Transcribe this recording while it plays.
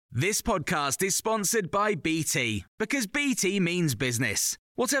This podcast is sponsored by BT, because BT means business.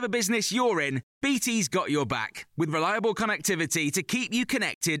 Whatever business you're in, BT's got your back, with reliable connectivity to keep you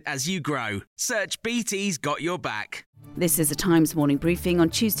connected as you grow. Search BT's got your back. This is a Times morning briefing on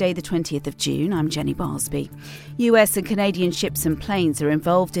Tuesday the 20th of June. I'm Jenny Barsby. US and Canadian ships and planes are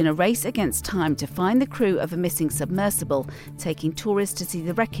involved in a race against time to find the crew of a missing submersible, taking tourists to see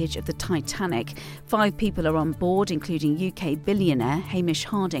the wreckage of the Titanic. 5 people are on board, including UK billionaire Hamish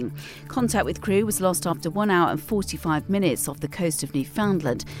Harding. Contact with crew was lost after 1 hour and 45 minutes off the coast of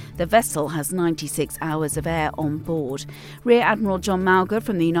Newfoundland. The vessel has 96 hours of air on board. Rear Admiral John Malga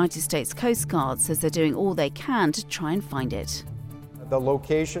from the United States Coast Guard says they're doing all they can to try and find it. The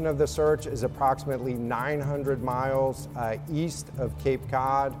location of the search is approximately 900 miles east of Cape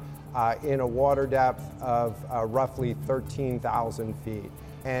Cod in a water depth of roughly 13,000 feet.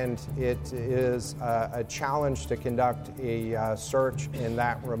 And it is a challenge to conduct a search in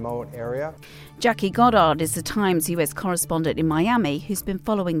that remote area. Jackie Goddard is the Times US correspondent in Miami who's been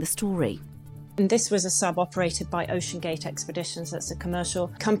following the story. And this was a sub operated by OceanGate Expeditions. That's a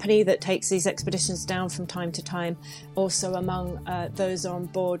commercial company that takes these expeditions down from time to time. Also among those on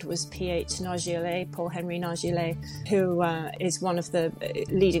board was P.H. Nargilé, Paul Henry Nargilé, who is one of the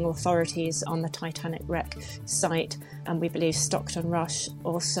leading authorities on the Titanic wreck site. And we believe Stockton Rush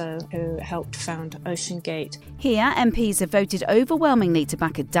also, who helped found OceanGate. Here, MPs have voted overwhelmingly to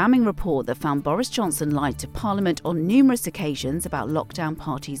back a damning report that found Boris Johnson lied to Parliament on numerous occasions about lockdown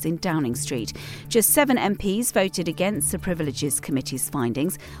parties in Downing Street. Just 7 MPs voted against the Privileges Committee's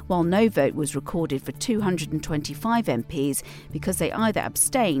findings, while no vote was recorded for 225 MPs because they either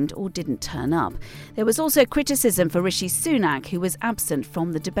abstained or didn't turn up. There was also criticism for Rishi Sunak, who was absent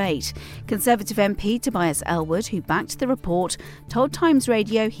from the debate. Conservative MP Tobias Ellwood, who backed the report, told Times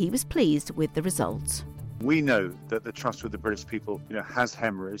Radio he was pleased with the results. We know that the trust with the British people, has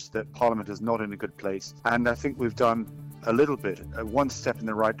hemorrhaged, that Parliament is not in a good place. And I think we've done a little bit, one step in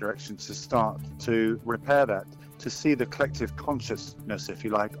the right direction to start to repair that, to see the collective consciousness, if you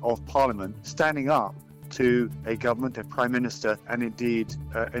like, of Parliament standing up to a government, a Prime Minister, and indeed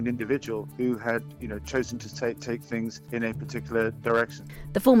an individual who had, chosen to take things in a particular direction.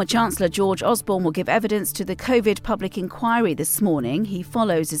 The former Chancellor George Osborne will give evidence to the COVID public inquiry this morning. He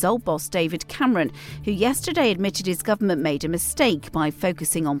follows his old boss David Cameron, who yesterday admitted his government made a mistake by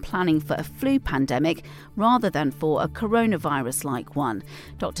focusing on planning for a flu pandemic rather than for a coronavirus-like one.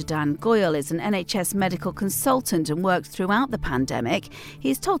 Dr Dan Goyle is an NHS medical consultant and worked throughout the pandemic.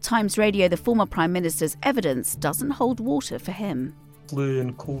 He's told Times Radio the former Prime Minister's evidence doesn't hold water for him. Flu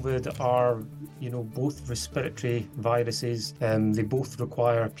and COVID are, both respiratory viruses. They both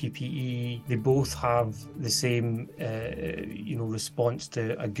require PPE. They both have the same, response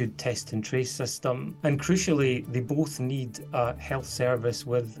to a good test and trace system. And crucially, they both need a health service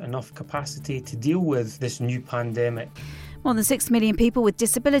with enough capacity to deal with this new pandemic. More than 6 million people with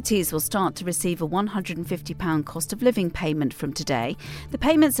disabilities will start to receive a £150 cost of living payment from today. The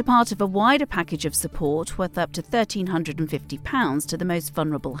payments are part of a wider package of support worth up to £1,350 to the most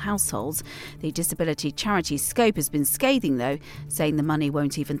vulnerable households. The disability charity Scope has been scathing, though, saying the money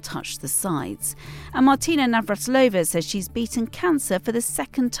won't even touch the sides. And Martina Navratilova says she's beaten cancer for the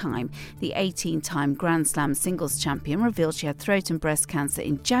second time. The 18-time Grand Slam singles champion revealed she had throat and breast cancer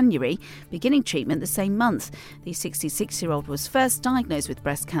in January, beginning treatment the same month. The 66-year-old was first diagnosed with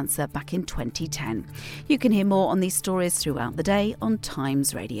breast cancer back in 2010. You can hear more on these stories throughout the day on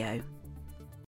Times Radio.